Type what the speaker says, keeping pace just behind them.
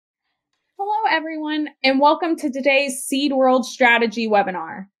everyone, and welcome to today's Seed World Strategy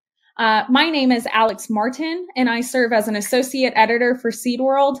webinar. My name is Alex Martin, and I serve as an associate editor for Seed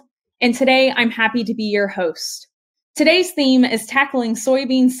World, and today I'm happy to be your host. Today's theme is tackling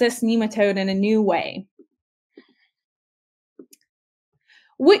soybean cyst nematode in a new way.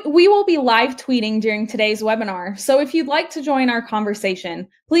 We will be live tweeting during today's webinar, so if you'd like to join our conversation,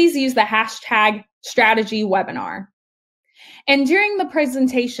 please use the hashtag #StrategyWebinar. And during the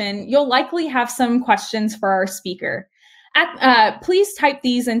presentation, you'll likely have some questions for our speaker. Please type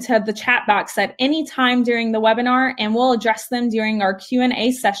these into the chat box at any time during the webinar, and we'll address them during our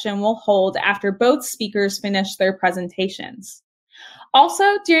Q&A session we'll hold after both speakers finish their presentations. Also,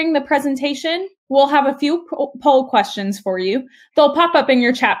 during the presentation, we'll have a few poll questions for you. They'll pop up in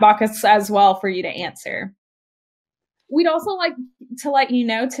your chat box as well for you to answer. We'd also like to let you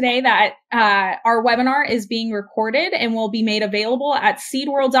know today that our webinar is being recorded and will be made available at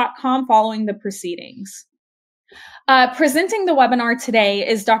seedworld.com following the proceedings. Presenting the webinar today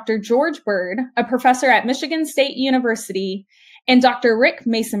is Dr. George Bird, a professor at Michigan State University, and Dr. Rick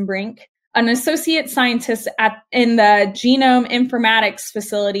Masonbrink, an associate scientist in the Genome Informatics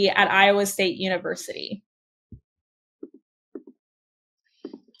facility at Iowa State University.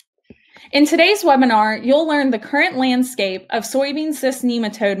 In today's webinar, you'll learn the current landscape of soybean cyst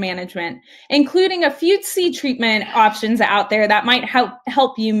nematode management, including a few seed treatment options out there that might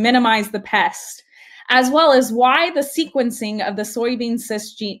help you minimize the pest, as well as why the sequencing of the soybean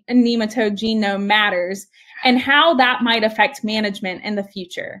cyst nematode genome matters and how that might affect management in the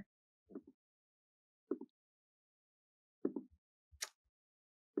future.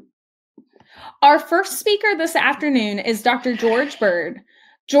 Our first speaker this afternoon is Dr. George Bird.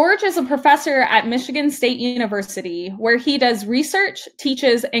 George is a professor at Michigan State University, where he does research,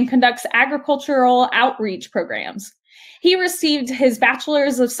 teaches, and conducts agricultural outreach programs. He received his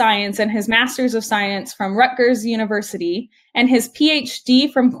Bachelor's of Science and his Master's of Science from Rutgers University and his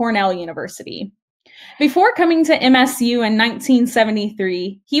PhD from Cornell University. Before coming to MSU in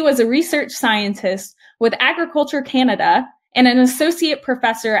 1973, he was a research scientist with Agriculture Canada and an associate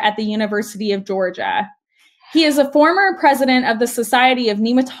professor at the University of Georgia. He is a former president of the Society of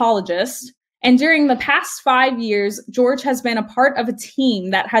Nematologists, and during the past 5 years, George has been a part of a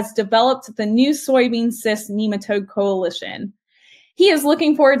team that has developed the new Soybean Cyst Nematode Coalition. He is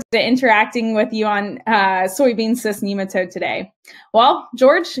looking forward to interacting with you on Soybean Cyst Nematode today. Well,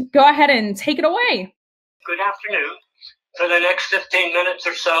 George, go ahead and take it away. Good afternoon. For the next 15 minutes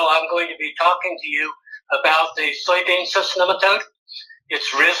or so, I'm going to be talking to you about the Soybean Cyst Nematode,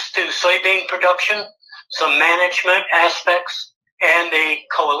 its risk to soybean production, some management aspects, and the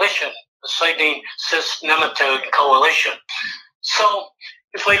coalition, the Soybean Cyst Nematode Coalition. So,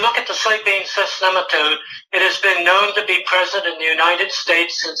 if we look at the Soybean Cyst Nematode, it has been known to be present in the United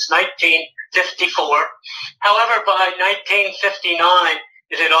States since 1954. However, by 1959,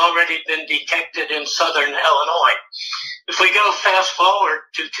 it had already been detected in southern Illinois. If we go fast forward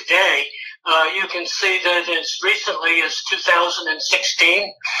to today, you can see that as recently as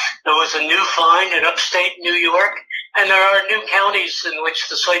 2016, there was a new find in upstate New York, and there are new counties in which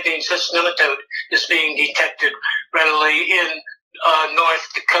the soybean cyst nematode is being detected readily in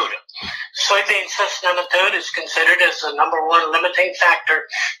North Dakota. Soybean cyst nematode is considered as the #1 limiting factor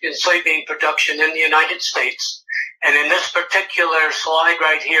in soybean production in the United States. And in this particular slide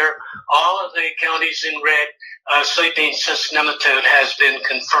right here, all of the counties in red, soybean cyst nematode has been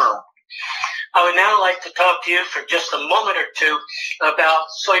confirmed. I would now like to talk to you for just a moment or two about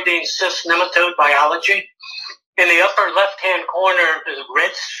soybean cyst nematode biology. In the upper left-hand corner, the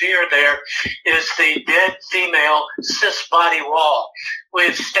red sphere there is the dead female cyst body wall.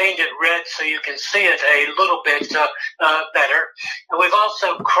 We've stained it red so you can see it a little bit better. And we've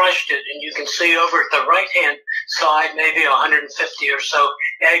also crushed it, and you can see over at the right-hand side maybe 150 or so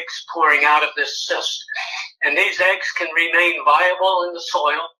eggs pouring out of this cyst. And these eggs can remain viable in the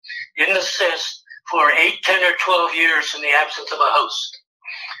soil, in the cyst, for 8, 10, or 12 years in the absence of a host.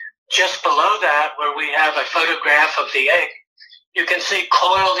 Just below that, where we have a photograph of the egg, you can see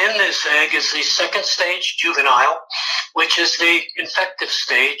coiled in this egg is the second stage juvenile, which is the infective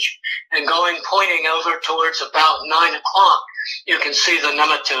stage, and pointing over towards about 9 o'clock, you can see the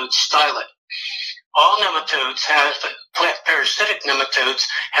nematode stylet. All nematodes parasitic nematodes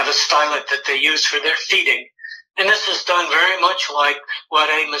have a stylet that they use for their feeding. And this is done very much like what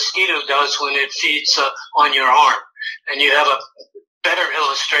a mosquito does when it feeds on your arm. And you have a better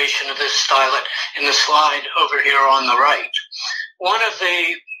illustration of this stylet in the slide over here on the right. One of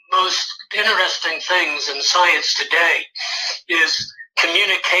the most interesting things in science today is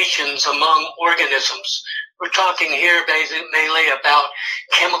communications among organisms. We're talking here basically mainly about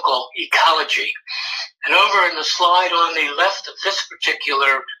chemical ecology. And over in the slide on the left of this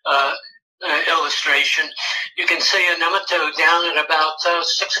particular illustration, you can see a nematode down at about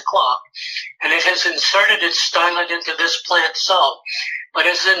 6 o'clock, and it has inserted its stylet into this plant cell, but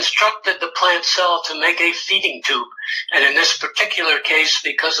has instructed the plant cell to make a feeding tube. And in this particular case,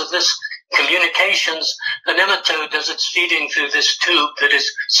 because of this communications, the nematode does its feeding through this tube that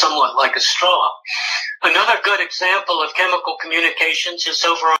is somewhat like a straw. Another good example of chemical communications is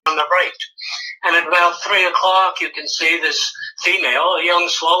over on the right. And at about 3 o'clock, you can see this female, a young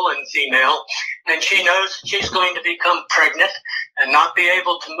swollen female, and she knows that she's going to become pregnant and not be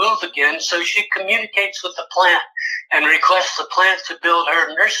able to move again, so she communicates with the plant and requests the plant to build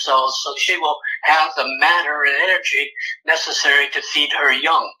her nurse cells so she will have the matter and energy necessary to feed her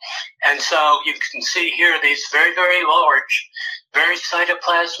young. And so you can see here these very, very large, very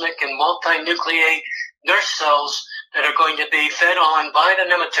cytoplasmic and multinucleate nurse cells that are going to be fed on by the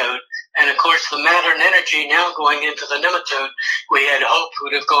nematode. And of course, the matter and energy now going into the nematode, we had hoped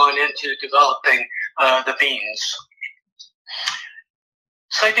would have gone into developing the beans.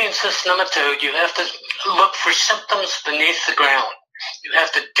 Soybean cyst nematode, you have to look for symptoms beneath the ground. You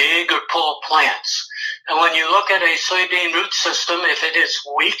have to dig or pull plants. And when you look at a soybean root system, if it is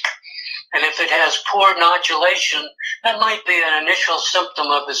weak, and if it has poor nodulation, that might be an initial symptom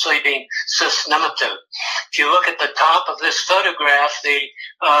of the soybean cyst nematode. If you look at the top of this photograph, the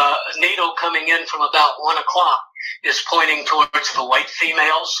needle coming in from about 1 o'clock is pointing towards the white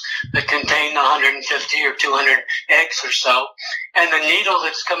females that contain 150 or 200 eggs or so. And the needle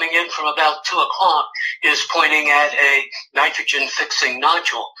that's coming in from about 2 o'clock is pointing at a nitrogen-fixing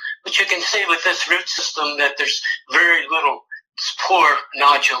nodule. But you can see with this root system that there's very little poor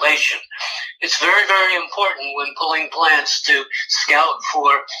nodulation. It's very, very important when pulling plants to scout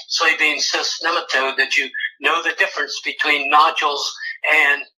for soybean cyst nematode that you know the difference between nodules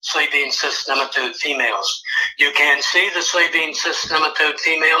and soybean cyst nematode females. You can see the soybean cyst nematode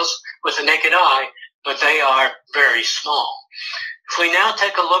females with the naked eye, but they are very small. If we now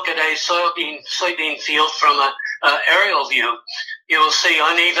take a look at a soybean field from an aerial view, you will see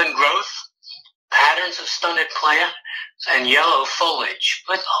uneven growth, patterns of stunted plant, and yellow foliage.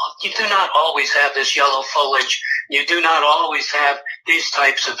 But you do not always have this yellow foliage. You do not always have these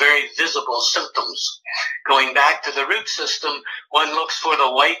types of very visible symptoms. Going back to the root system, one looks for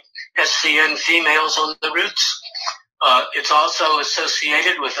the white SCN females on the roots. It's also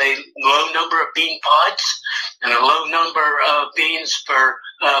associated with a low number of bean pods and a low number of beans per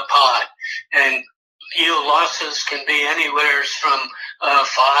pod. And yield losses can be anywhere from 5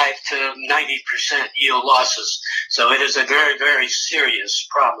 to 90% yield losses. So it is a very, very serious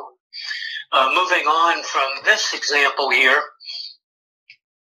problem. Moving on from this example here,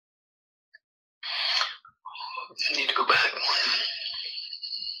 I need to go back.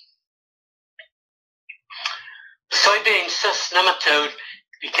 The soybean cyst nematode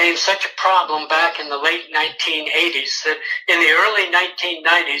became such a problem back in the late 1980s that in the early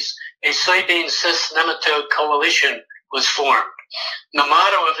 1990s, a soybean cyst nematode coalition was formed. The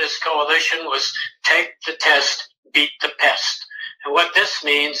motto of this coalition was take the test, beat the pest. And what this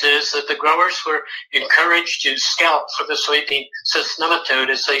means is that the growers were encouraged to scout for the soybean cyst nematode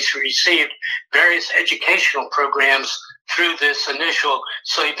as they received various educational programs through this initial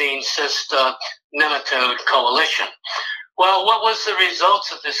soybean cyst nematode coalition. Well, what was the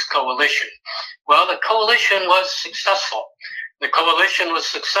results of this coalition? Well, the coalition was successful. The coalition was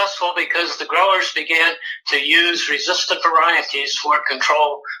successful because the growers began to use resistant varieties for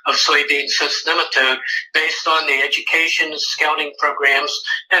control of soybean cyst nematode based on the education and scouting programs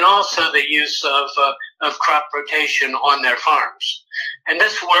and also the use of crop rotation on their farms. And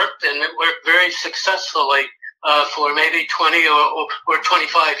this worked, and it worked very successfully for maybe 20 or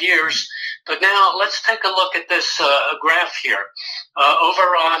 25 years. But now let's take a look at this graph here. Over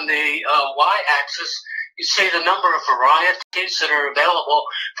on the y-axis, you see the number of varieties that are available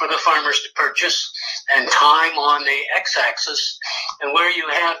for the farmers to purchase and time on the x-axis. And where you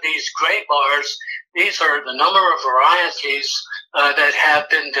have these gray bars, these are the number of varieties that have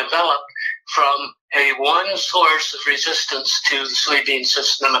been developed from a one source of resistance to the soybean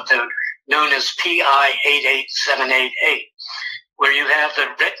cyst nematode known as PI 88788. Where you have the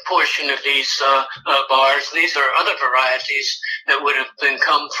red portion of these bars, these are other varieties that would have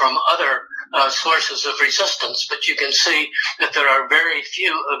come from other sources of resistance. But you can see that there are very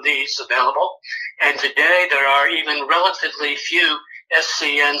few of these available. And today there are even relatively few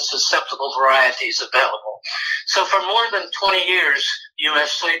SCN susceptible varieties available. So for more than 20 years,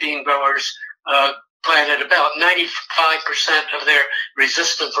 U.S. soybean growers planted about 95% of their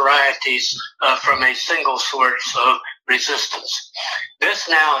resistant varieties from a single source of resistance. This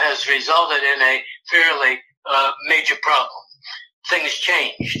now has resulted in a fairly major problem. Things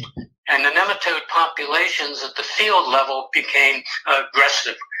changed, and the nematode populations at the field level became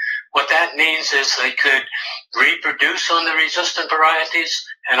aggressive. What that means is they could reproduce on the resistant varieties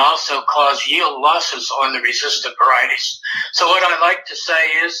and also cause yield losses on the resistant varieties. So what I like to say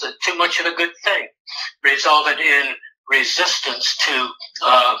is that too much of a good thing resulted in resistance to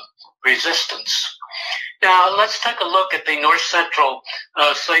resistance. Now, let's take a look at the north central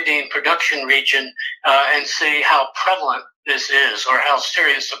soybean production region and see how prevalent this is, or how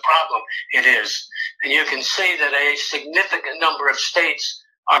serious a problem it is. And you can see that a significant number of states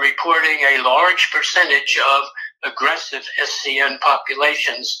are reporting a large percentage of aggressive SCN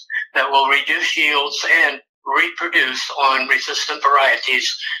populations that will reduce yields and reproduce on resistant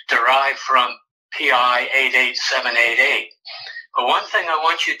varieties derived from PI 88788. But one thing I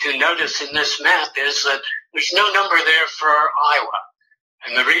want you to notice in this map is that there's no number there for Iowa.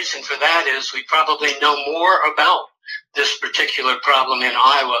 And the reason for that is we probably know more about this particular problem in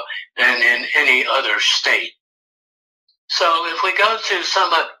Iowa than in any other state. So if we go to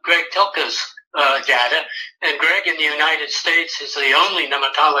some of Greg Tilke's data, and Greg in the United States is the only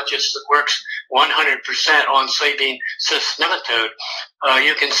nematologist that works 100% on Soybean Cyst Nematode.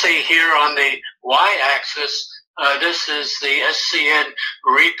 You can see here on the y-axis, this is the SCN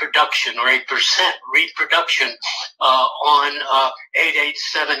reproduction, or a percent reproduction on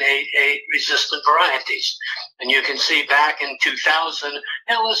 88788 resistant varieties. And you can see back in 2000, it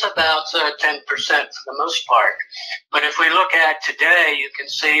was about 10% for the most part. But if we look at today, you can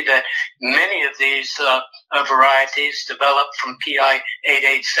see that many of these varieties developed from PI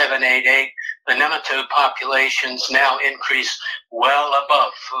 88788. The nematode populations now increase well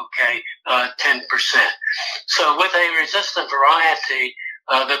above, 10%. So with a resistant variety,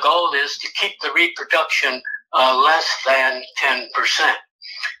 the goal is to keep the reproduction less than 10%.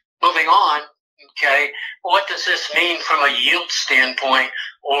 Moving on, what does this mean from a yield standpoint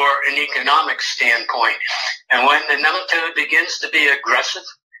or an economic standpoint? And when the nematode begins to be aggressive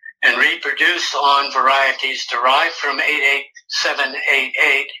and reproduce on varieties derived from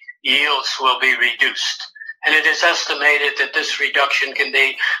 88788, yields will be reduced. And it is estimated that this reduction can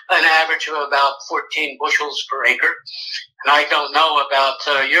be an average of about 14 bushels per acre. And I don't know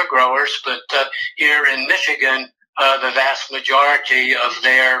about your growers, but here in Michigan, the vast majority of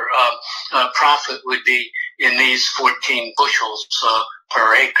their profit would be in these 14 bushels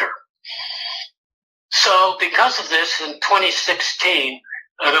per acre. So because of this, in 2016,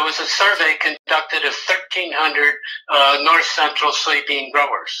 there was a survey conducted of 1,300 north central soybean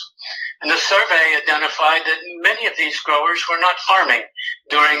growers. And the survey identified that many of these growers were not farming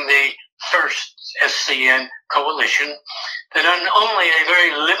during the first SCN coalition, that only a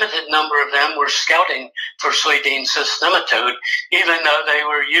very limited number of them were scouting for Soybean Cyst Nematode, even though they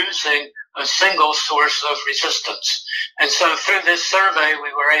were using a single source of resistance. And so through this survey,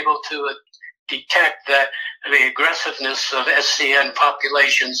 we were able to detect that the aggressiveness of SCN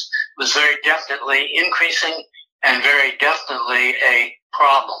populations was very definitely increasing and very definitely a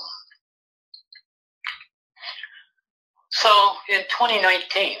problem. So in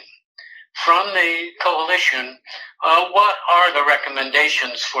 2019, from the coalition, what are the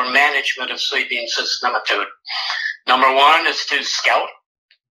recommendations for management of Soybean Cyst Nematode? Number one is to scout.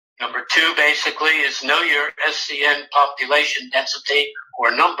 Number two, basically, is know your SCN population density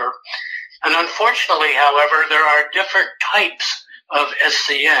or number. And unfortunately, however, there are different types of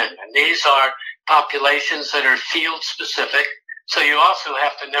SCN, and these are populations that are field specific. So you also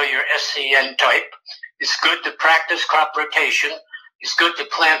have to know your SCN type. It's good to practice crop rotation. It's good to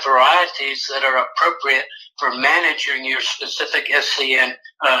plant varieties that are appropriate for managing your specific SCN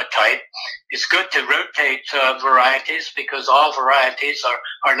type. It's good to rotate varieties, because all varieties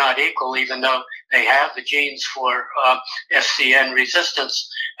are not equal, even though they have the genes for SCN resistance.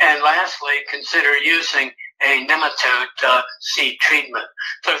 And lastly, consider using a nematode seed treatment.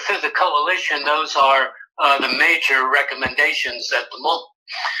 So through the coalition, those are the major recommendations at the moment.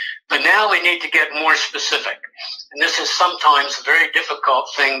 But now we need to get more specific. And this is sometimes a very difficult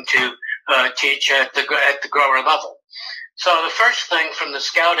thing to teach at the grower level. So the first thing from the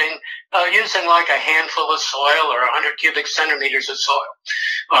scouting, using like a handful of soil or 100 cubic centimeters of soil.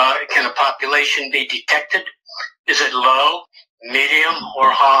 Can a population be detected? Is it low, medium, or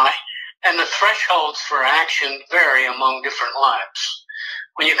high? And the thresholds for action vary among different labs.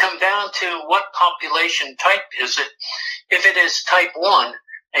 When you come down to what population type is it, if it is type 1,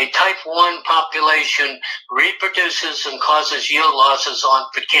 a type 1 population reproduces and causes yield losses on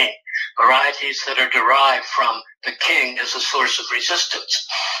Peking, varieties that are derived from Peking as a source of resistance.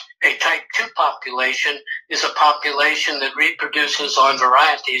 A type 2 population is a population that reproduces on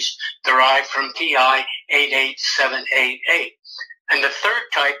varieties derived from PI 88788. And the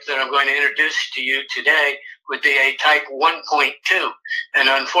third type that I'm going to introduce to you today would be a type 1.2. And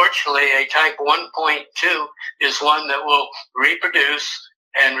unfortunately, a type 1.2 is one that will reproduce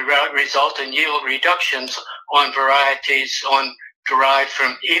and result in yield reductions on varieties derived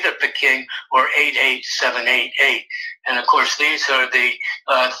from either Peking or 88788. And of course, these are the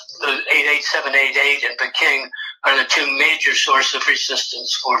 88788 and Peking are the two major sources of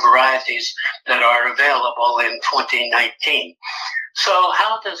resistance for varieties that are available in 2019. So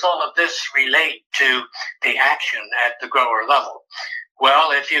how does all of this relate to the action at the grower level?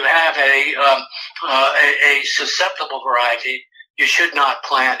 Well, if you have a susceptible variety, you should not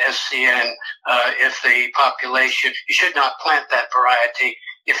plant SCN if the population, you should not plant that variety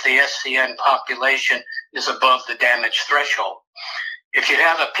if the SCN population is above the damage threshold. If you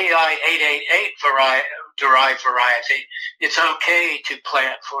have a PI 888 derived variety, it's okay to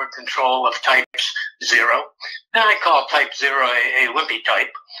plant for control of types 0. And I call type 0 a wimpy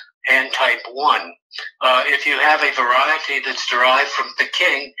type, and type 1. If you have a variety that's derived from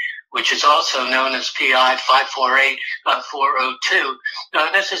Peking, which is also known as PI 548402,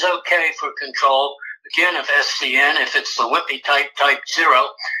 this is okay for control, again, of SCN, if it's the wimpy type, type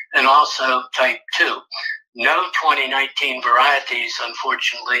 0, and also type 2. No 2019 varieties,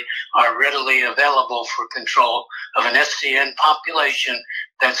 unfortunately, are readily available for control of an SCN population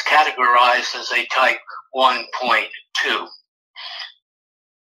that's categorized as a type 1.2.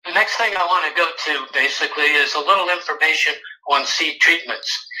 The next thing I want to go to, basically, is a little information on seed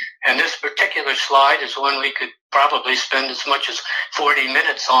treatments. And this particular slide is one we could probably spend as much as 40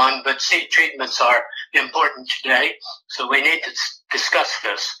 minutes on, but seed treatments are important today, so we need to discuss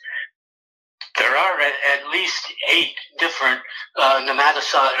this. There are at least 8 different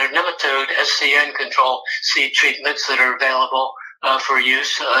nematode SCN control seed treatments that are available for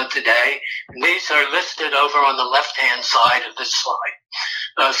use today. And these are listed over on the left-hand side of this slide.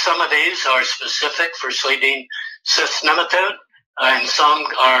 Some of these are specific for Soybean Cyst Nematode, and some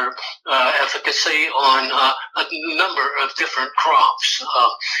are efficacy on a number of different crops.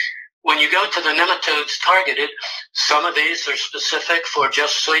 When you go to the nematodes targeted, some of these are specific for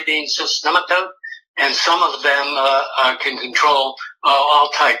just Soybean Cyst Nematode, and some of them can control all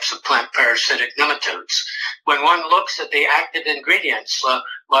types of plant parasitic nematodes. When one looks at the active ingredients,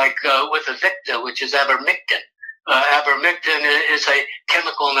 like with Avicta, which is ivermectin, ivermectin is a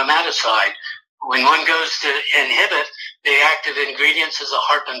chemical nematicide. When one goes to inhibit, the active ingredients is a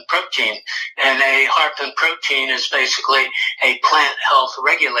harpin protein, and a harpin protein is basically a plant health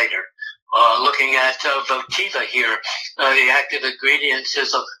regulator. Looking at Votiva here, the active ingredients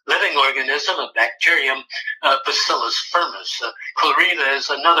is a living organism, a bacterium, Bacillus firmus. Chlorella is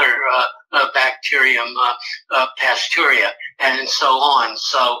another bacterium, Pasteurella, and so on.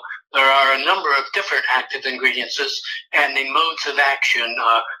 So there are a number of different active ingredients, and the modes of action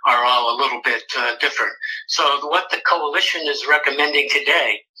are all a little bit different. So what the coalition is recommending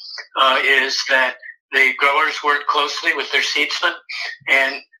today is that the growers work closely with their seedsmen,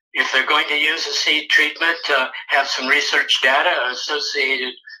 and if they're going to use a seed treatment, have some research data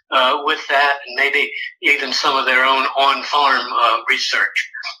associated with that, and maybe even some of their own on-farm research.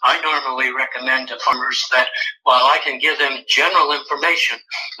 I normally recommend to farmers that while I can give them general information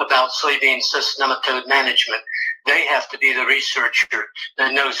about soybean cyst nematode management, they have to be the researcher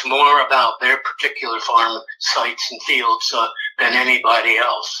that knows more about their particular farm sites and fields than anybody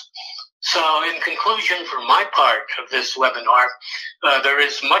else. So in conclusion, for my part of this webinar, there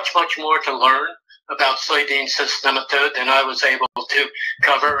is much, much more to learn about soybean cyst nematode than I was able to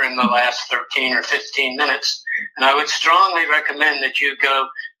cover in the last 13 or 15 minutes. And I would strongly recommend that you go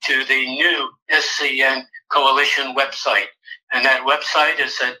to the new SCN Coalition website. And that website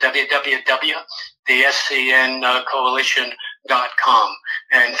is at www.thescncoalition.com.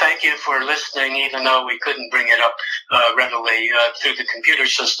 And thank you for listening, even though we couldn't bring it up readily through the computer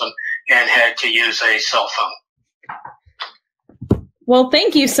system and had to use a cell phone. Well,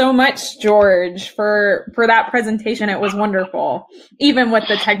 thank you so much, George, for that presentation. It was wonderful, even with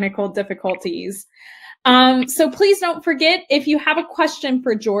the technical difficulties. So please don't forget, if you have a question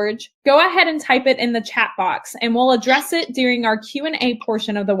for George, go ahead and type it in the chat box, and we'll address it during our Q&A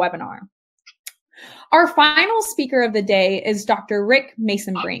portion of the webinar. Our final speaker of the day is Dr. Rick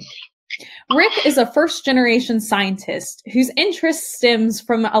Masonbrink. Rick is a first-generation scientist whose interest stems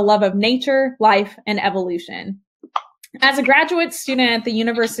from a love of nature, life, and evolution. As a graduate student at the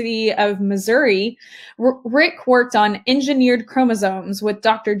University of Missouri, Rick worked on engineered chromosomes with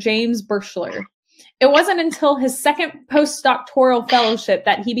Dr. James Birchler. It wasn't until his second postdoctoral fellowship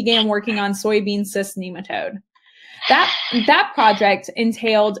that he began working on Soybean Cyst Nematode. That project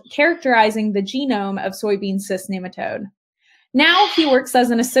entailed characterizing the genome of Soybean Cyst Nematode. Now he works as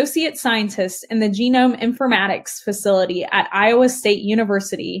an associate scientist in the Genome Informatics facility at Iowa State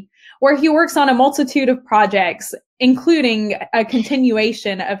University, where he works on a multitude of projects, including a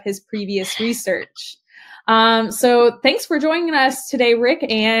continuation of his previous research. So thanks for joining us today, Rick,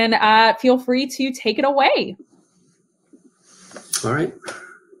 and feel free to take it away. All right.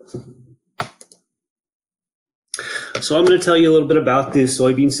 So I'm going to tell you a little bit about the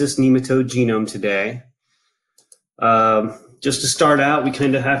Soybean Cyst Nematode genome today. Just to start out, we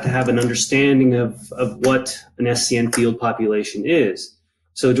kind of have to have an understanding of what an SCN field population is.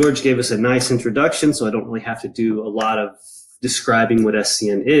 So George gave us a nice introduction, so I don't really have to do a lot of describing what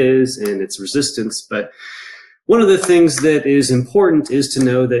SCN is and its resistance. But one of the things that is important is to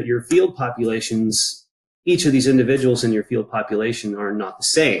know that your field populations, each of these individuals in your field population are not the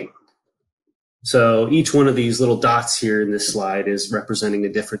same. So each one of these little dots here in this slide is representing a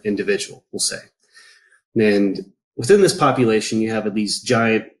different individual, we'll say. And within this population, you have these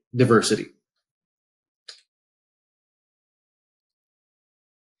giant diversity.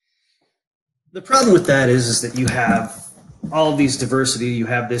 The problem with that is that you have all of these diversity, you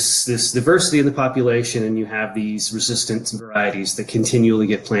have this diversity in the population, and you have these resistant varieties that continually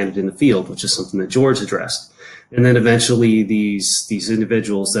get planted in the field, which is something that George addressed. And then eventually these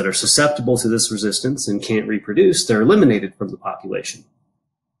individuals that are susceptible to this resistance and can't reproduce, they're eliminated from the population.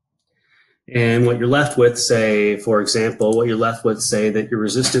 And what you're left with, say, for example, that your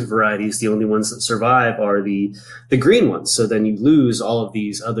resistant varieties, the only ones that survive are the green ones. So then you lose all of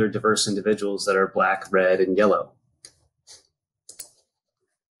these other diverse individuals that are black, red, and yellow.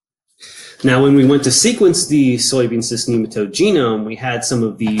 Now, when we went to sequence the Soybean Cyst Nematode genome, we had some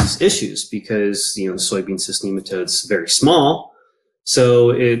of these issues because, the Soybean Cyst Nematode is very small.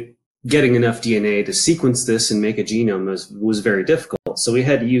 So getting enough DNA to sequence this and make a genome was very difficult. So we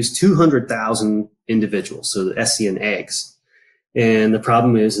had to use 200,000 individuals, so the SCN eggs. And the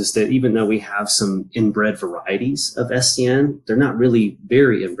problem is that even though we have some inbred varieties of SCN, they're not really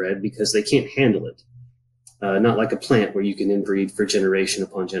very inbred because they can't handle it. Not like a plant where you can inbreed for generation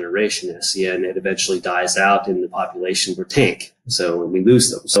upon generation. SCN, it eventually dies out in the population or tank, so we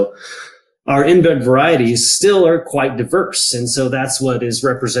lose them. So our inbred varieties still are quite diverse, and so that's what is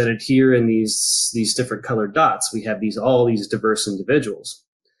represented here in these different colored dots. We have all these diverse individuals.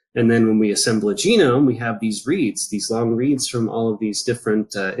 And then when we assemble a genome, we have these reads, these long reads from all of these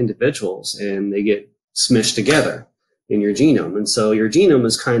different individuals, and they get smushed together in your genome. And so your genome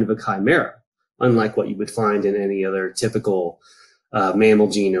is kind of a chimera, unlike what you would find in any other typical mammal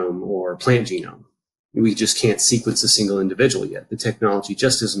genome or plant genome. We just can't sequence a single individual yet. The technology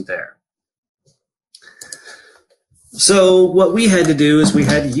just isn't there. So what we had to do is we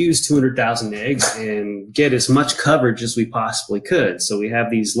had to use 200,000 eggs and get as much coverage as we possibly could. So we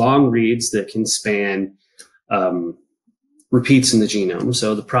have these long reads that can span repeats in the genome.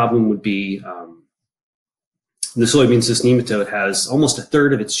 So the problem would be the Soybean Cyst Nematode has almost a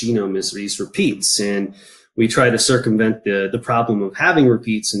third of its genome is these repeats, and we try to circumvent the problem of having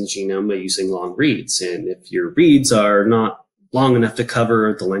repeats in the genome by using long reads. And if your reads are not long enough to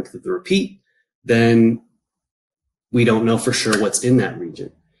cover the length of the repeat, then we don't know for sure what's in that region.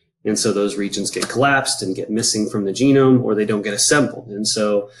 And so those regions get collapsed and get missing from the genome, or they don't get assembled. And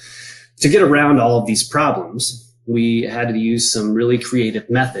so to get around all of these problems, we had to use some really creative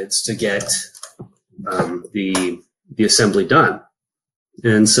methods to get the assembly done.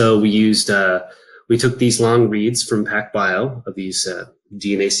 And so we took these long reads from PacBio, of these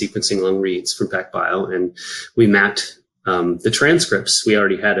DNA sequencing long reads from PacBio, and we mapped the transcripts. We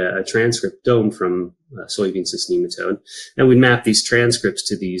already had a transcriptome from Soybean Cyst Nematode, and we mapped these transcripts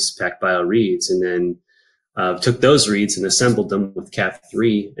to these PacBio reads, and then took those reads and assembled them with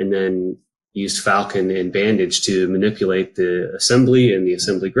Cap3, and then used Falcon and Bandage to manipulate the assembly and the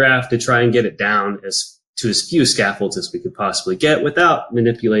assembly graph to try and get it down to as few scaffolds as we could possibly get without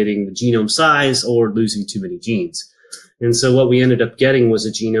manipulating the genome size or losing too many genes. And so what we ended up getting was a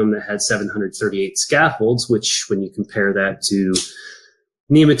genome that had 738 scaffolds, which when you compare that to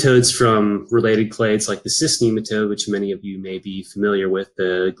nematodes from related clades like the cyst nematode, which many of you may be familiar with,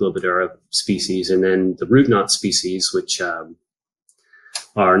 the Globidura species, and then the root knot species, which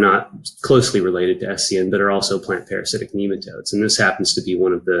are not closely related to SCN, but are also plant parasitic nematodes. And this happens to be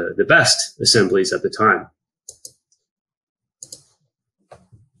one of the best assemblies at the time.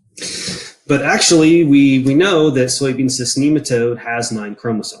 But actually, we know that soybean cyst nematode has 9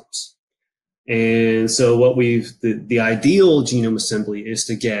 chromosomes. And so what the ideal genome assembly is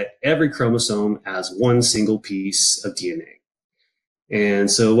to get every chromosome as one single piece of DNA. And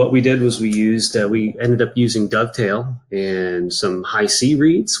so what we did was we ended up using dovetail and some high-C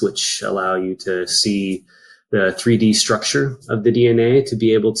reads, which allow you to see the 3D structure of the DNA, to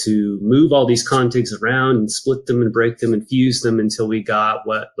be able to move all these contigs around and split them and break them and fuse them until we got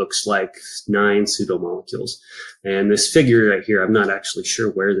what looks like 9 pseudomolecules. And this figure right here, I'm not actually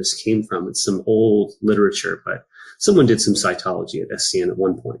sure where this came from. It's some old literature, but someone did some cytology at SCN at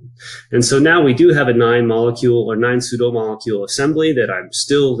one point. And so now we do have a 9 pseudomolecule assembly that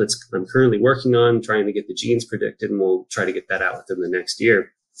I'm currently working on, trying to get the genes predicted, and we'll try to get that out within the next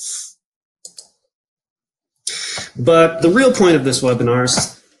year. But the real point of this webinar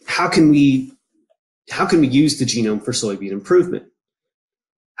is how can we use the genome for soybean improvement?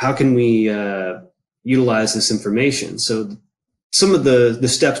 How can we utilize this information? So some of the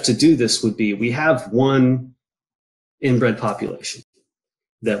steps to do this would be, we have one inbred population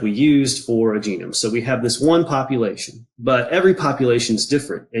that we used for a genome. So we have this one population, but every population is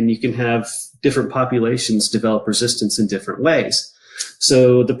different, and you can have different populations develop resistance in different ways.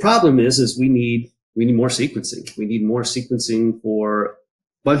 So the problem is we need more sequencing. We need more sequencing for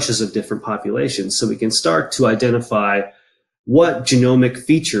bunches of different populations, so we can start to identify what genomic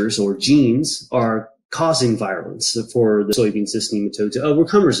features or genes are causing virulence for the soybean cyst nematode to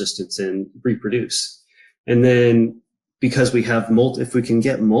overcome resistance and reproduce. And then, because we have if we can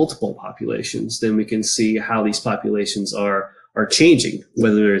get multiple populations, then we can see how these populations are changing,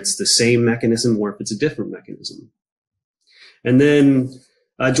 whether it's the same mechanism or if it's a different mechanism. And then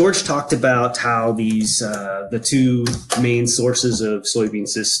George talked about how the 2 main sources of soybean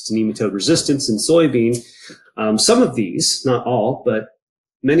cyst nematode resistance in soybean, some of these, not all, but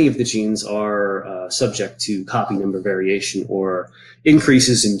many of the genes are subject to copy number variation or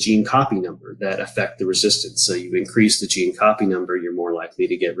increases in gene copy number that affect the resistance. So you increase the gene copy number, you're more likely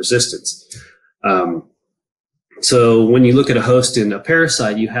to get resistance. So when you look at a host in a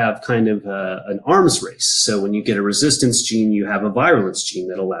parasite, you have kind of an arms race. So when you get a resistance gene, you have a virulence gene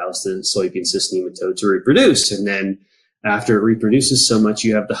that allows the soybean cyst nematode to reproduce. And then after it reproduces so much,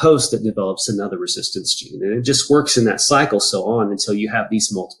 you have the host that develops another resistance gene. And it just works in that cycle so on until you have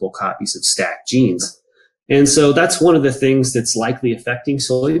these multiple copies of stacked genes. And so that's one of the things that's likely affecting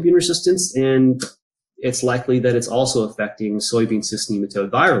soybean resistance. And it's likely that it's also affecting soybean cyst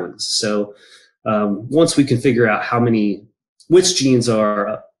nematode virulence. So once we can figure out which genes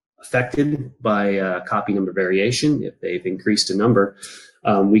are affected by copy number variation, if they've increased a number,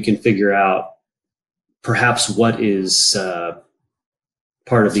 we can figure out perhaps what is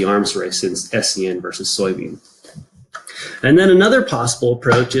part of the arms race in SCN versus soybean. And then another possible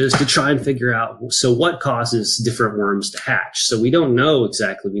approach is to try and figure out, so what causes different worms to hatch? So we don't know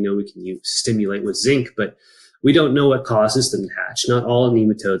exactly. We know we can stimulate with zinc, but we don't know what causes them to hatch. Not all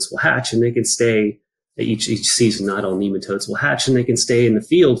nematodes will hatch, and they can stay each season. Not all nematodes will hatch, and they can stay in the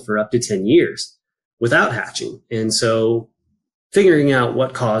field for up to 10 years without hatching. And so figuring out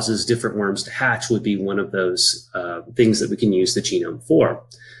what causes different worms to hatch would be one of those things that we can use the genome for.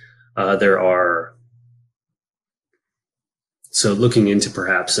 So looking into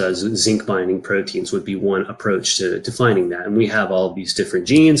perhaps zinc binding proteins would be one approach to finding that. And we have all of these different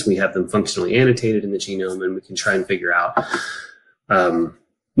genes. We have them functionally annotated in the genome, and we can try and figure out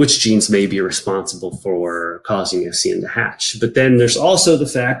which genes may be responsible for causing SCN to hatch. But then there's also the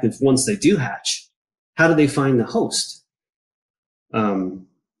fact that once they do hatch, how do they find the host?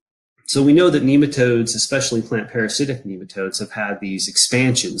 So we know that nematodes, especially plant parasitic nematodes, have had these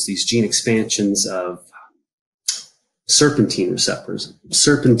expansions, these gene expansions of serpentine receptors,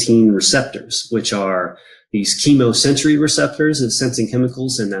 which are these chemosensory receptors of sensing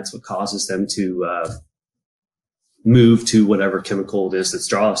chemicals, and that's what causes them to move to whatever chemical it is that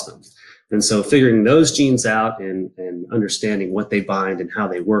draws them. And so figuring those genes out and understanding what they bind and how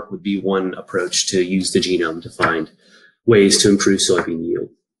they work would be one approach to use the genome to find ways to improve soybean yield.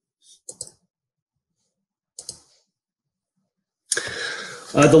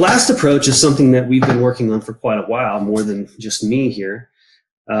 The last approach is something that we've been working on for quite a while, more than just me here,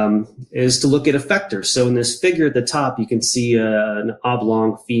 is to look at effectors. So in this figure at the top, you can see an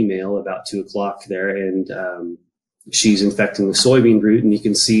oblong female about 2 o'clock there, and she's infecting the soybean root, and you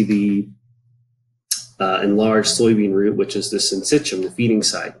can see the enlarged soybean root, which is the syncytium, the feeding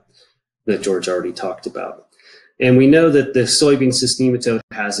site that George already talked about. And we know that the soybean cyst nematode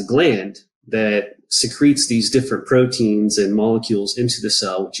has a gland that secretes these different proteins and molecules into the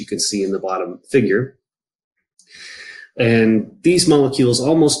cell, which you can see in the bottom figure. And these molecules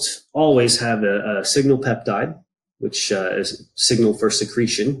almost always have a signal peptide, which is a signal for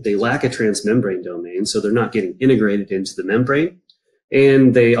secretion. They lack a transmembrane domain, so they're not getting integrated into the membrane.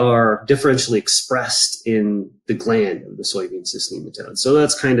 And they are differentially expressed in the gland of the soybean cyst nematode. So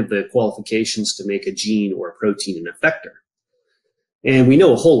that's kind of the qualifications to make a gene or a protein an effector. And we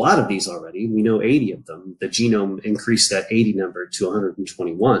know a whole lot of these already. We know 80 of them. The genome increased that 80 number to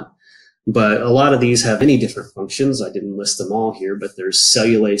 121. But a lot of these have many different functions. I didn't list them all here, but there's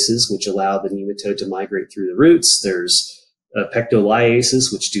cellulases, which allow the nematode to migrate through the roots. There's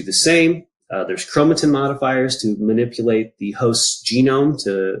pectolyases, which do the same. There's chromatin modifiers to manipulate the host's genome,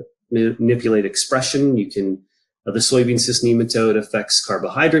 to manipulate expression. The soybean cyst nematode affects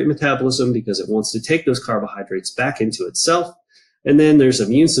carbohydrate metabolism because it wants to take those carbohydrates back into itself. And then there's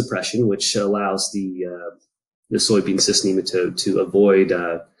immune suppression, which allows the soybean cyst nematode to avoid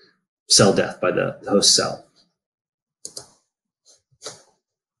cell death by the host cell.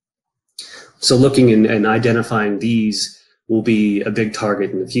 So looking and identifying these will be a big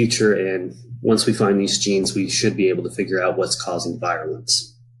target in the future, and once we find these genes, we should be able to figure out what's causing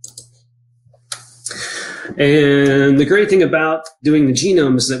virulence. And the great thing about doing the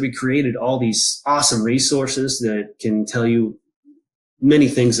genome is that we created all these awesome resources that can tell you many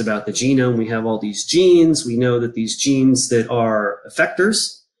things about the genome. We have all these genes. We know that these genes that are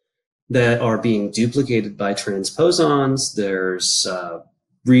effectors that are being duplicated by transposons. There's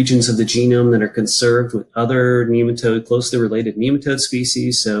regions of the genome that are conserved with other closely related nematode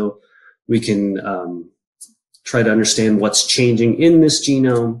species. So we can try to understand what's changing in this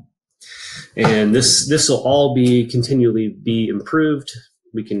genome. And this will all continually be improved.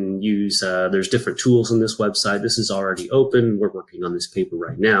 We can use, there's different tools on this website. This is already open. We're working on this paper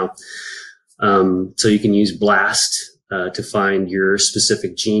right now. So you can use BLAST to find your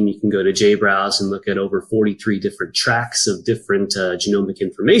specific gene. You can go to JBrowse and look at over 43 different tracks of different genomic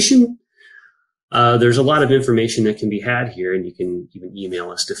information. There's a lot of information that can be had here, and you can even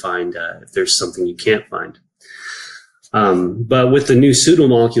email us to find if there's something you can't find. But with the new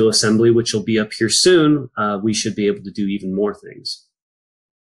pseudomolecule assembly, which will be up here soon, we should be able to do even more things.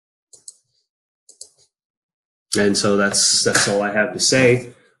 And so that's all I have to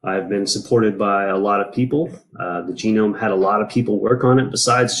say. I've been supported by a lot of people. The genome had a lot of people work on it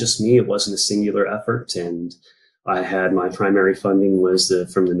besides just me. It wasn't a singular effort, and I had my primary funding was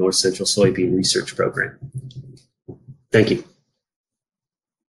from the North Central Soybean Research Program. Thank you.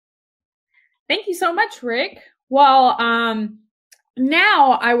 Thank you so much, Rick. Well,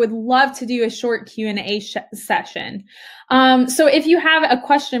 now I would love to do a short Q&A session. So if you have a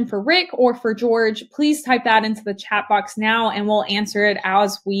question for Rick or for George, please type that into the chat box now and we'll answer it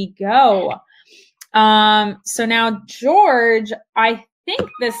as we go. So now, George, I think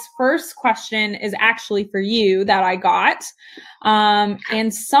this first question is actually for you that I got.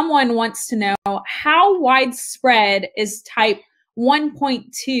 And someone wants to know, how widespread is type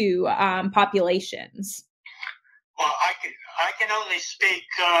 1.2 populations? Well, I can only speak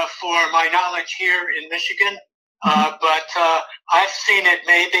for my knowledge here in Michigan, but I've seen it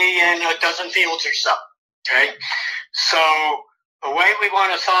maybe in a dozen fields or so. Okay, so the way we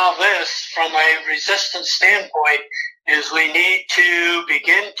want to solve this from a resistance standpoint is we need to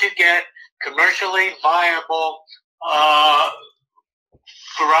begin to get commercially viable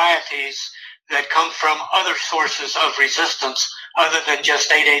varieties that come from other sources of resistance other than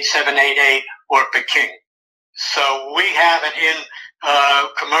just 88788 or Peking. So we have it in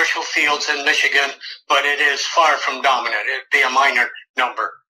commercial fields in Michigan, but it is far from dominant. It'd be a minor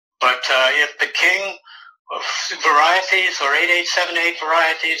number. But if Peking varieties or 8878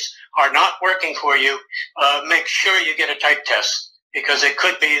 varieties are not working for you, make sure you get a type test, because it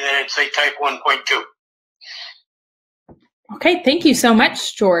could be that it's a type 1.2. Okay, thank you so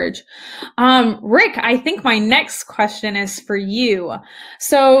much, George. Rick, I think my next question is for you.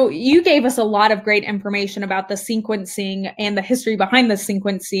 So you gave us a lot of great information about the sequencing and the history behind the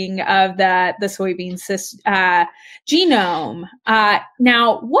sequencing of the soybean cyst genome.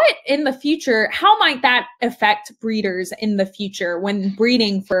 Now, what in the future, how might that affect breeders in the future when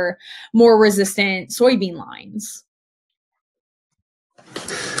breeding for more resistant soybean lines?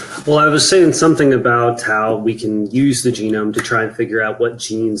 Well, I was saying something about how we can use the genome to try and figure out what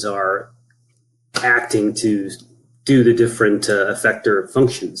genes are acting to do the different effector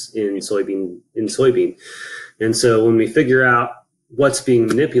functions in soybean. And so when we figure out what's being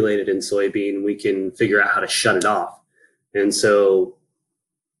manipulated in soybean, we can figure out how to shut it off. And so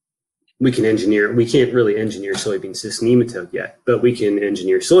we can't really engineer soybean cyst nematode yet, but we can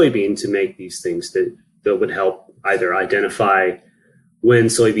engineer soybean to make these things that would help either identify when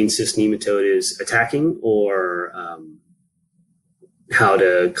soybean cyst nematode is attacking, or how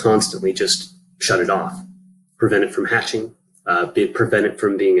to constantly just shut it off, prevent it from hatching, prevent it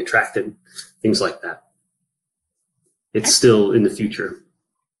from being attracted, things like that. It's still in the future,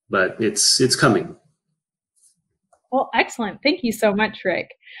 but it's coming. Well, excellent. Thank you so much,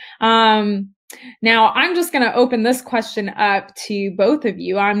 Rick. Now, I'm just going to open this question up to both of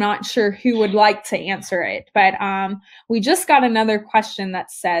you. I'm not sure who would like to answer it, but we just got another question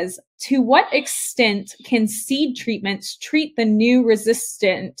that says, to what extent can seed treatments treat the new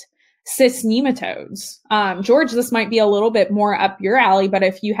resistant cyst nematodes? George, this might be a little bit more up your alley, but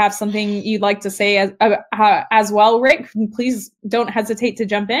if you have something you'd like to say as well, Rick, please don't hesitate to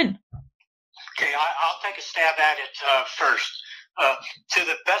jump in. Okay, I'll take a stab at it first. To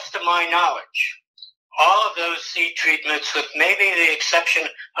the best of my knowledge, all of those seed treatments, with maybe the exception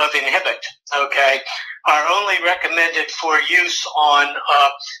of inhibit, okay, are only recommended for use on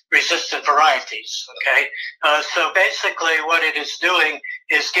resistant varieties, okay? So basically what it is doing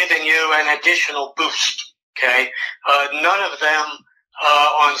is giving you an additional boost, okay? None of them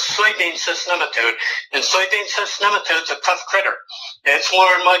on Soybean Cyst Nematode. And Soybean Cyst Nematode's a tough critter. It's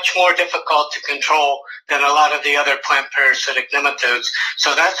much more difficult to control than a lot of the other plant parasitic nematodes.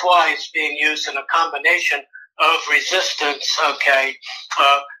 So that's why it's being used in a combination of resistance, okay,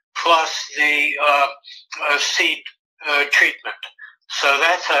 plus the seed treatment. So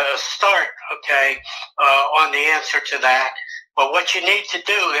that's a start, okay, on the answer to that. But what you need to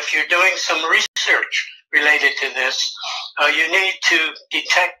do if you're doing some research related to this, you need to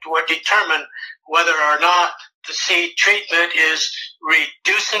detect or determine whether or not the seed treatment is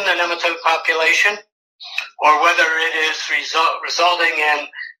reducing the nematode population or whether it is resulting in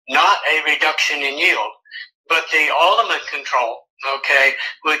not a reduction in yield. But the ultimate control, okay,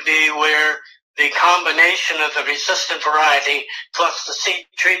 would be where the combination of the resistant variety plus the seed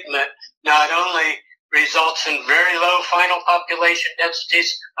treatment not only results in very low final population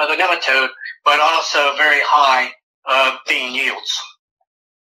densities of the nematode, but also very high bean yields.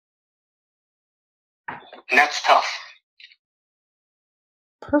 And that's tough.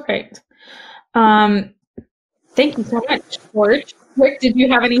 Perfect. Thank you so much, George. Rick, did you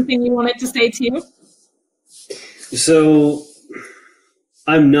have anything you wanted to say too? So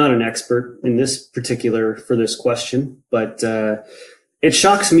I'm not an expert in this for this question, but it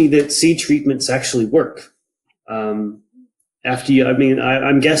shocks me that seed treatments actually work. I'm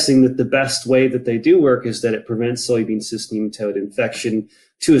guessing that the best way that they do work is that it prevents soybean cyst nematode infection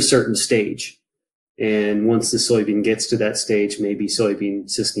to a certain stage. And once the soybean gets to that stage, maybe soybean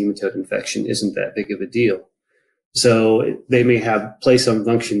cyst nematode infection isn't that big of a deal. So they may play some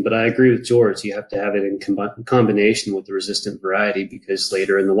function, but I agree with George. You have to have it in combination with the resistant variety, because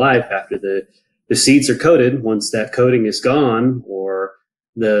later in the life, after the seeds are coated, once that coating is gone or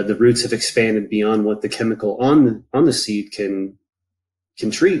the roots have expanded beyond what the chemical on the seed can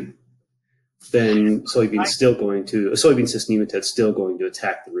treat, then soybean cyst nematode is still going to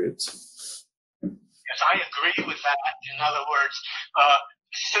attack the roots. Yes, I agree with that. In other words,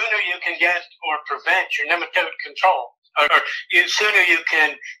 sooner you can get or prevent your nematode control, or sooner you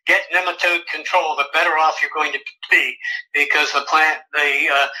can get nematode control, the better off you're going to be, because the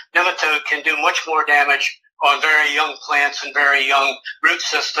nematode can do much more damage on very young plants and very young root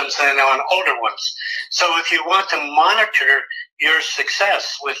systems than on older ones. So if you want to monitor your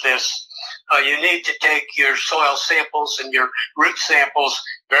success with this, you need to take your soil samples and your root samples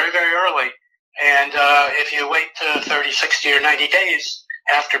very, very early. And if you wait 30, 60, or 90 days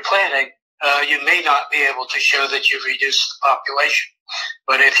after planting, you may not be able to show that you've reduced the population.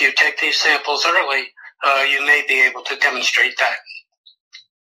 But if you take these samples early, you may be able to demonstrate that.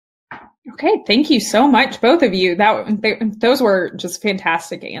 Okay, thank you so much, both of you. Those were just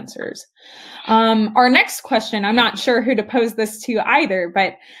fantastic answers. Our next question, I'm not sure who to pose this to either,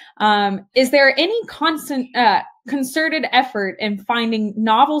 but is there any concerted effort in finding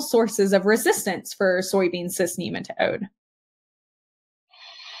novel sources of resistance for soybean cyst nematode?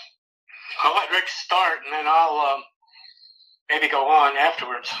 I'll let Rick start, and then I'll maybe go on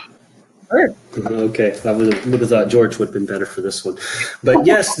afterwards. Sure. Okay, I would have thought George would have been better for this one. But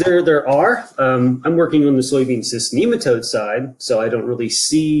yes, there are. I'm working on the soybean cyst nematode side, so I don't really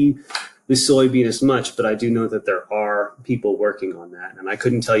see the soybean as much, but I do know that there are people working on that, and I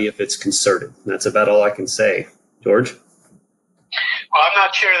couldn't tell you if it's concerted. That's about all I can say. George? Well, I'm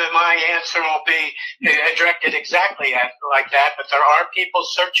not sure that my answer will be directed exactly like that, but there are people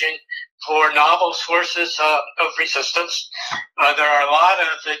searching for novel sources of resistance. There are a lot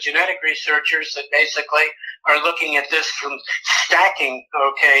of the genetic researchers that basically are looking at this from stacking,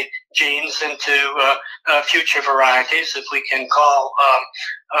 genes into future varieties, if we can call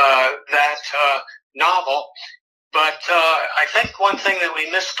that novel. But I think one thing that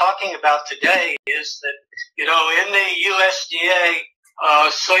we missed talking about today is that, in the USDA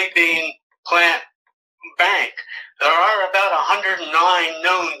soybean plant bank, there are about 109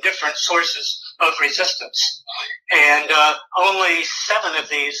 known different sources of resistance, and only 7 of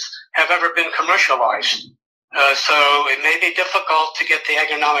these have ever been commercialized. So it may be difficult to get the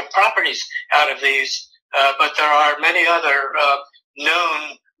agronomic properties out of these, but there are many other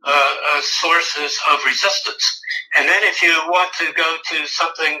known sources of resistance. And then if you want to go to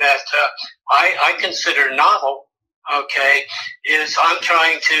something that I consider novel, okay, is I'm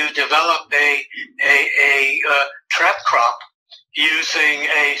trying to develop a trap crop using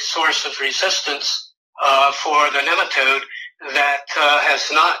a source of resistance for the nematode that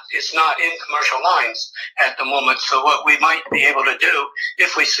is not in commercial lines at the moment. So what we might be able to do,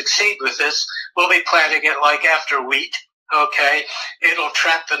 if we succeed with this, we'll be planting it like after wheat. Okay, it'll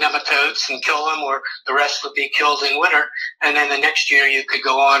trap the nematodes and kill them, or the rest would be killed in winter, and then the next year you could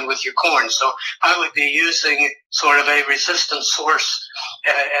go on with your corn. So I would be using sort of a resistant source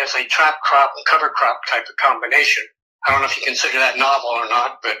as a trap crop and cover crop type of combination. I don't know if you consider that novel or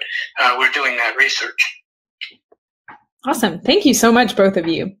not, but we're doing that research. Awesome. Thank you so much, both of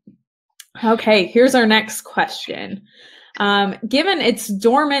you. Okay, here's our next question. Given its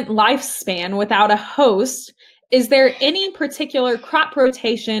dormant lifespan without a host, is there any particular crop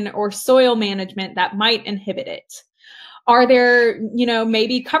rotation or soil management that might inhibit it? Are there,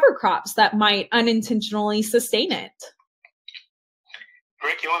 maybe cover crops that might unintentionally sustain it?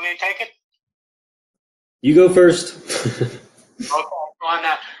 Rick, you want me to take it? You go first. Okay. On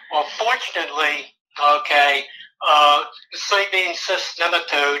that. Well, fortunately, okay, Soybean Cyst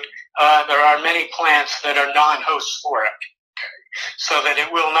Nematode, there are many plants that are non-hosts for it, so that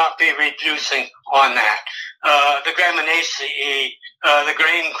it will not be reducing on that. The Gramineaceae, the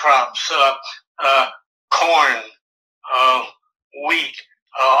grain crops, corn, wheat,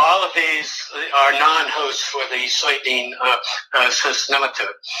 all of these are non-hosts for the soybean cyst nematode.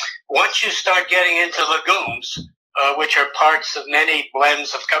 Once you start getting into legumes, which are parts of many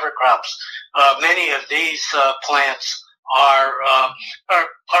blends of cover crops, many of these plants are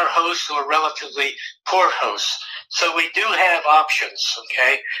hosts or relatively poor hosts. So we do have options,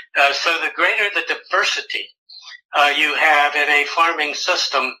 okay? So the greater the diversity you have in a farming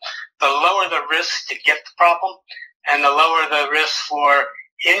system, the lower the risk to get the problem and the lower the risk for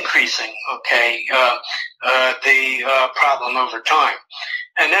increasing, okay, the problem over time.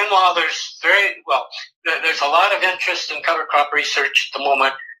 And then while there's there's a lot of interest in cover crop research at the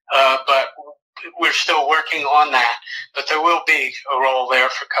moment, but we're still working on that. But there will be a role there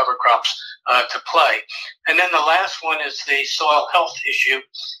for cover crops to play. And then the last one is the soil health issue.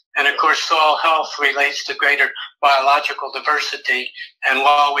 And of course, soil health relates to greater biological diversity. And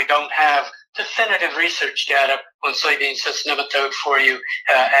while we don't have definitive research data on soybean cyst nematode for you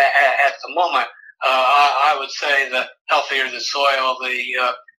at the moment, I would say the healthier the soil,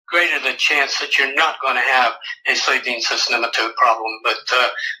 the greater the chance that you're not going to have a soybean cyst nematode problem. But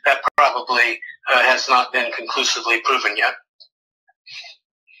that probably has not been conclusively proven yet.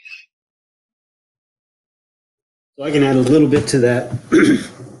 So I can add a little bit to that.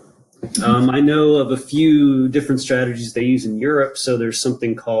 I know of a few different strategies they use in Europe. So there's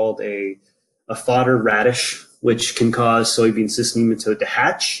something called a fodder radish, which can cause soybean cyst nematode to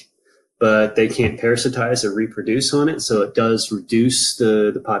hatch, but they can't parasitize or reproduce on it. So it does reduce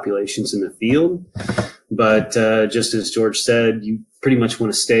the populations in the field. But just as George said, you pretty much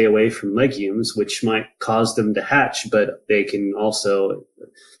want to stay away from legumes, which might cause them to hatch, but they can also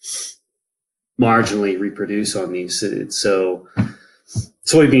marginally reproduce on these. So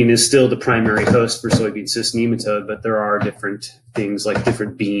soybean is still the primary host for soybean cyst nematode, but there are different things like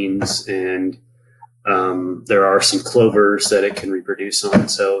different beans, and there are some clovers that it can reproduce on.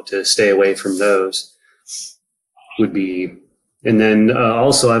 So to stay away from those would be. And then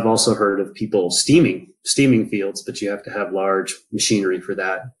also, I've also heard of people steaming fields, but you have to have large machinery for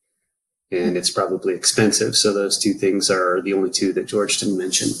that, and it's probably expensive. So those two things are the only two that George didn't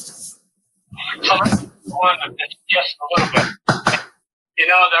mention. So let's go on with this just a little bit.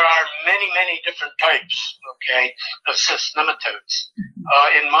 There are many different types, okay, of cyst nematodes.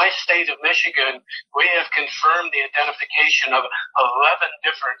 In my state of Michigan, we have confirmed the identification of 11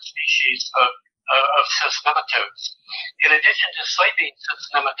 different species of cyst nematodes. In addition to soybean cyst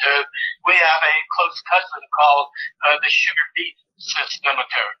nematode, we have a close cousin called the sugar beet cyst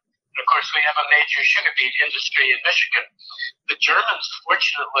nematode. And of course, we have a major sugar beet industry in Michigan. The Germans,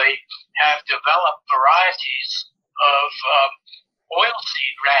 fortunately, have developed varieties of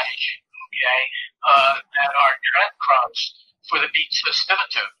oilseed radish, okay, that are trap crops for the beet cyst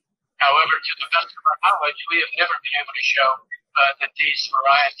nematode. Now, However, to the best of our knowledge, we have never been able to show that these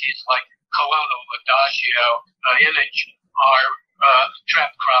varieties like Colonal, Adagio, Image are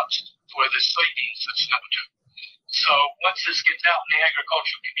trap crops for the soybean cyst nematode. So once this gets out in the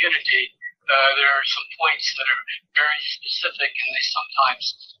agricultural community, there are some points that are very specific, and they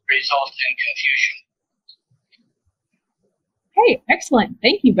sometimes result in confusion. Okay, excellent.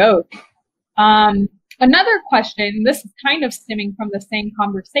 Thank you both. Another question, this is kind of stemming from the same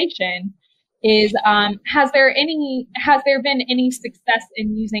conversation, is has there been any success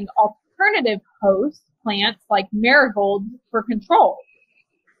in using alternative host plants like marigolds for control?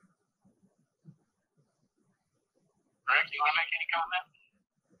 Rick, you want to make any comment?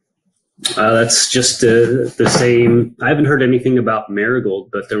 That's just the same. I haven't heard anything about marigold,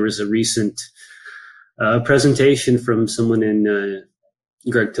 but there was a recent presentation from someone in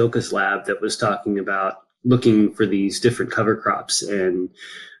Greg Tilke's lab that was talking about looking for these different cover crops, and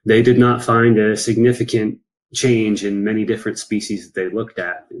they did not find a significant change in many different species that they looked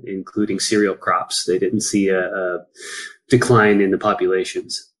at, including cereal crops. They didn't see a decline in the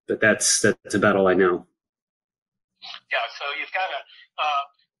populations, but that's about all I know. Yeah, so you've got to,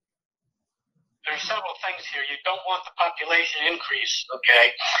 there's several things here. You don't want the population increase,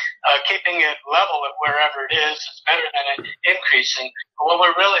 okay? Keeping it level at wherever it is better than it increasing. But what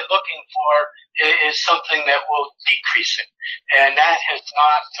we're really looking for is something that will decrease it. And that has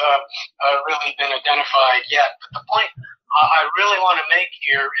not really been identified yet. But the point I really want to make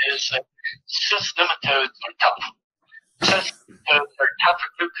here is that cyst nematodes are tough. Cyst nematodes are tougher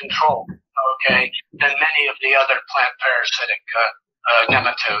to control, okay, than many of the other plant parasitic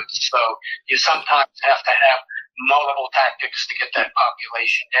nematodes. So you sometimes have to have multiple tactics to get that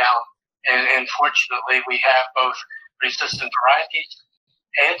population down. And fortunately, we have both resistant varieties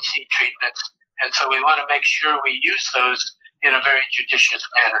and seed treatments. And so we want to make sure we use those in a very judicious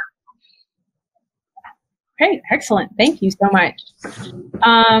manner. Great, excellent. Thank you so much.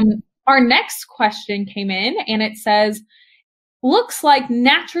 Our next question came in, and it says, looks like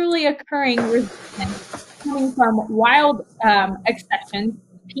naturally occurring resistance coming from wild accessions,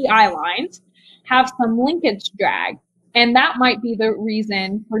 PI lines, have some linkage drag, and that might be the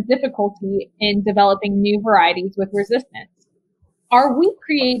reason for difficulty in developing new varieties with resistance. Are we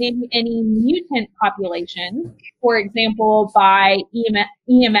creating any mutant populations, for example, by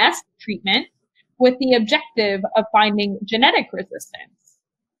EMS treatment, with the objective of finding genetic resistance?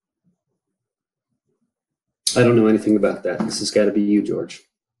 I don't know anything about that. This has got to be you, George.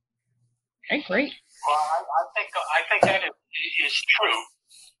 Okay, great. Well, I think that is true.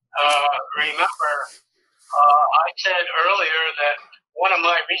 Remember, I said earlier that one of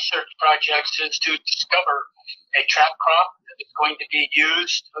my research projects is to discover a trap crop that is going to be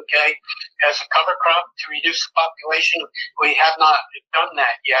used, okay, as a cover crop to reduce the population. We have not done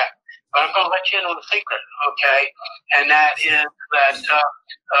that yet, but I'm going to let you in on the secret, okay, and that is that the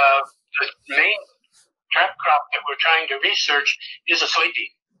main trap crop that we're trying to research is a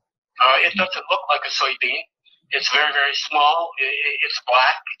soybean. It doesn't look like a soybean. It's very, very small. It's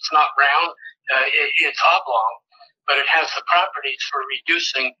black. It's not round. It's oblong, but it has the properties for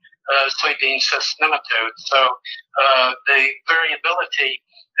reducing soybean cyst nematode. So the variability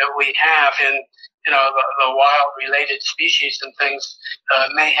that we have in the wild related species and things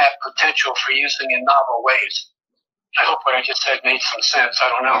may have potential for using in novel ways. I hope what I just said made some sense. I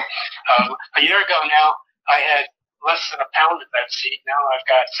don't know. A year ago now, I had less than a pound of that seed. Now I've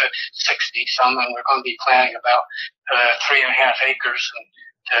got 60 some, and we're going to be planting about 3.5 acres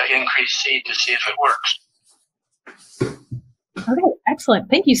to increase seed to see if it works. Okay, excellent.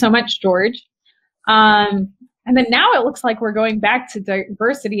 Thank you so much, George. And then now it looks like we're going back to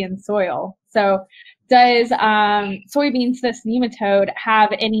diversity in soil. So does soybean cyst nematode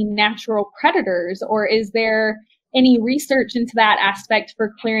have any natural predators, or is there any research into that aspect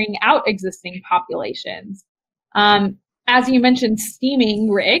for clearing out existing populations? As you mentioned steaming,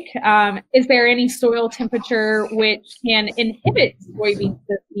 Rick, is there any soil temperature which can inhibit soybean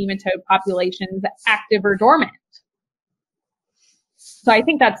cyst nematode populations, active or dormant? So I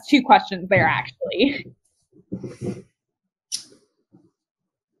think that's two questions there, actually.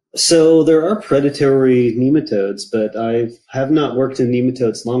 So there are predatory nematodes, but I have not worked in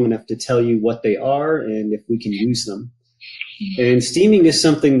nematodes long enough to tell you what they are and if we can use them. And steaming is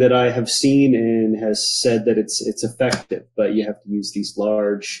something that I have seen and has said that it's effective, but you have to use these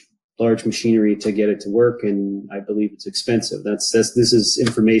large machinery to get it to work, and I believe it's expensive. This is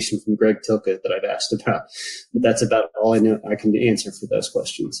information from Greg Tilke that I've asked about, but that's about all I know I can answer for those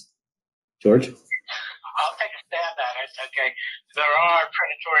questions. George? I'll take a stab at it. Okay. there are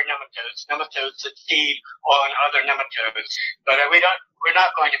predatory nematodes that feed on other nematodes, but we're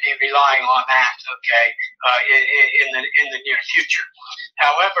not going to be relying on that, okay, in the near future.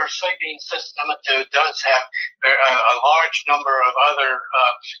 However, soybean cyst nematode does have a large number of other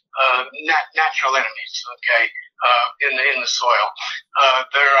natural enemies, okay, in the soil.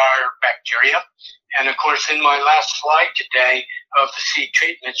 There are bacteria, and of course, in my last slide today of the seed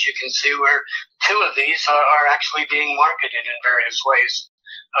treatments, you can see where two of these are actually being marketed in various ways.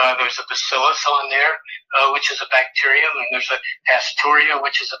 There's a bacillus on there, which is a bacterium, and there's a Pastoria,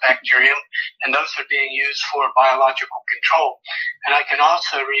 which is a bacterium, and those are being used for biological control. And I can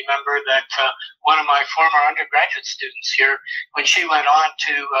also remember that one of my former undergraduate students here, when she went on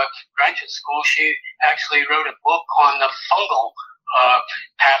to graduate school, she actually wrote a book on the fungal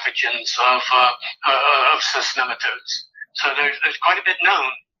pathogens of cyst nematodes. So there's quite a bit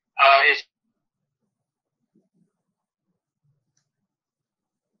known.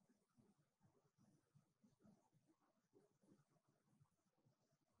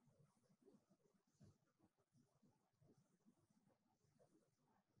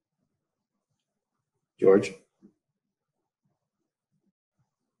 George?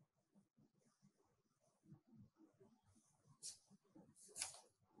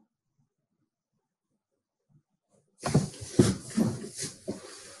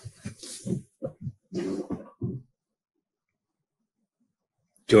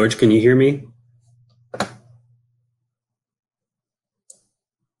 George, can you hear me?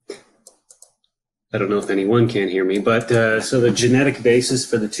 I don't know if anyone can hear me, but so the genetic basis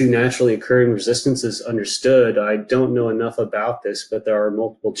for the two naturally occurring resistances is understood. I don't know enough about this, but there are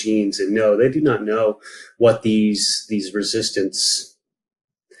multiple genes, and no, they do not know what these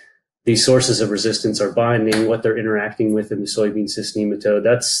sources of resistance are binding, what they're interacting with in the soybean cyst nematode.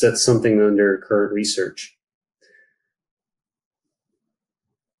 That's something under current research.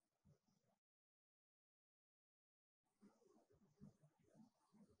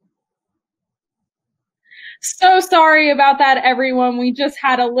 So sorry about that, everyone. We just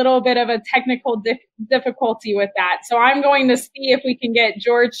had a little bit of a technical difficulty with that. So I'm going to see if we can get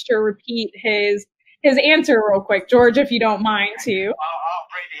George to repeat his answer real quick. George, if you don't mind, too. I'll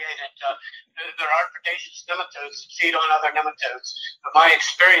abbreviate it. There are predaceous nematodes that feed on other nematodes, but my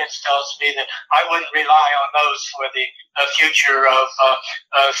experience tells me that I wouldn't rely on those for the future of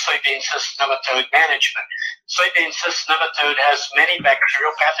soybean cyst nematode management. Soybean cyst nematode has many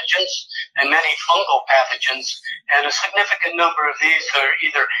bacterial pathogens and many fungal pathogens, and a significant number of these are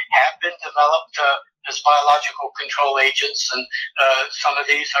either have been developed as biological control agents, and some of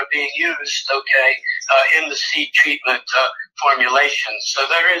these are being used, okay, in the seed treatment formulation. So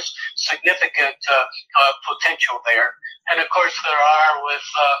there is significant potential there. And of course, there are with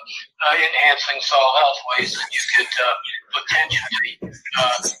enhancing soil health ways that you could potentially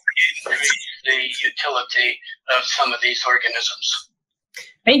increase the utility of some of these organisms.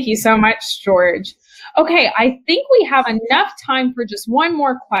 Thank you so much, George. Okay, I think we have enough time for just one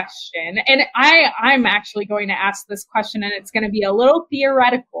more question. And I'm actually going to ask this question, and it's going to be a little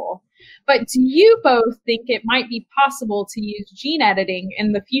theoretical. But do you both think it might be possible to use gene editing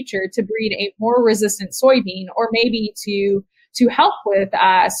in the future to breed a more resistant soybean, or maybe to help with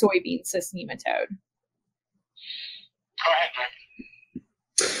soybean cyst nematode? Go ahead,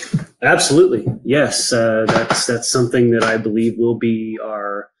 Rick. Absolutely, yes. That's something that I believe will be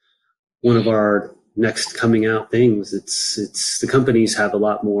one of our next coming out things. It's the companies have a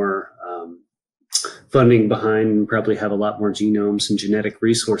lot more funding behind, and probably have a lot more genomes and genetic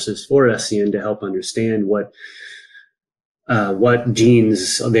resources for SCN to help understand what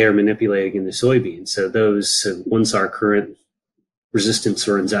genes they are manipulating in the soybean. So those, once our current resistance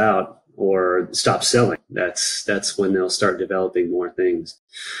runs out or stops selling, that's when they'll start developing more things.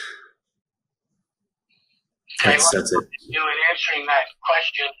 That's it. In answering that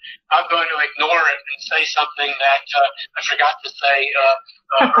question, I'm going to ignore it and say something that I forgot to say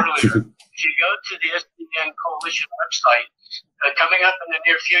earlier. If you go to the SCN Coalition website, coming up in the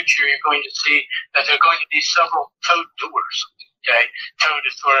near future, you're going to see that there are going to be several toad tours. Okay, toad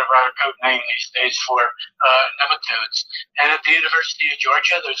is sort of our code name these days for nematodes. And at the University of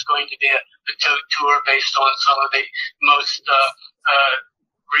Georgia, there's going to be a toad tour based on some of the most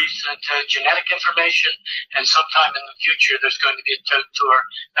recent genetic information, and sometime in the future there's going to be a toad tour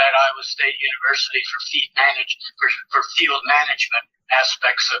at Iowa State University for field management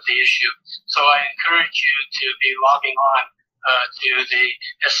aspects of the issue. So I encourage you to be logging on to the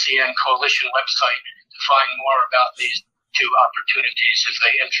SCN Coalition website to find more about these two opportunities if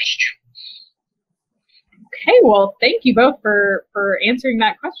they interest you. Okay, well, thank you both for answering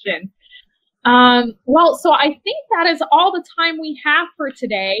that question. Well, so I think that is all the time we have for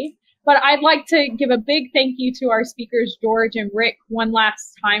today, but I'd like to give a big thank you to our speakers, George and Rick, one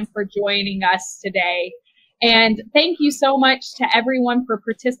last time for joining us today. And thank you so much to everyone for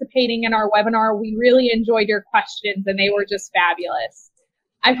participating in our webinar. We really enjoyed your questions and they were just fabulous.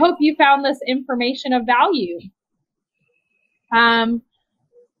 I hope you found this information of value.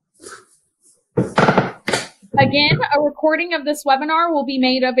 Again, a recording of this webinar will be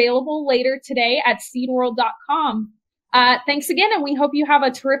made available later today at seedworld.com. Thanks again, and we hope you have a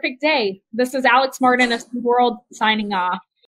terrific day. This is Alex Martin of Seed World signing off.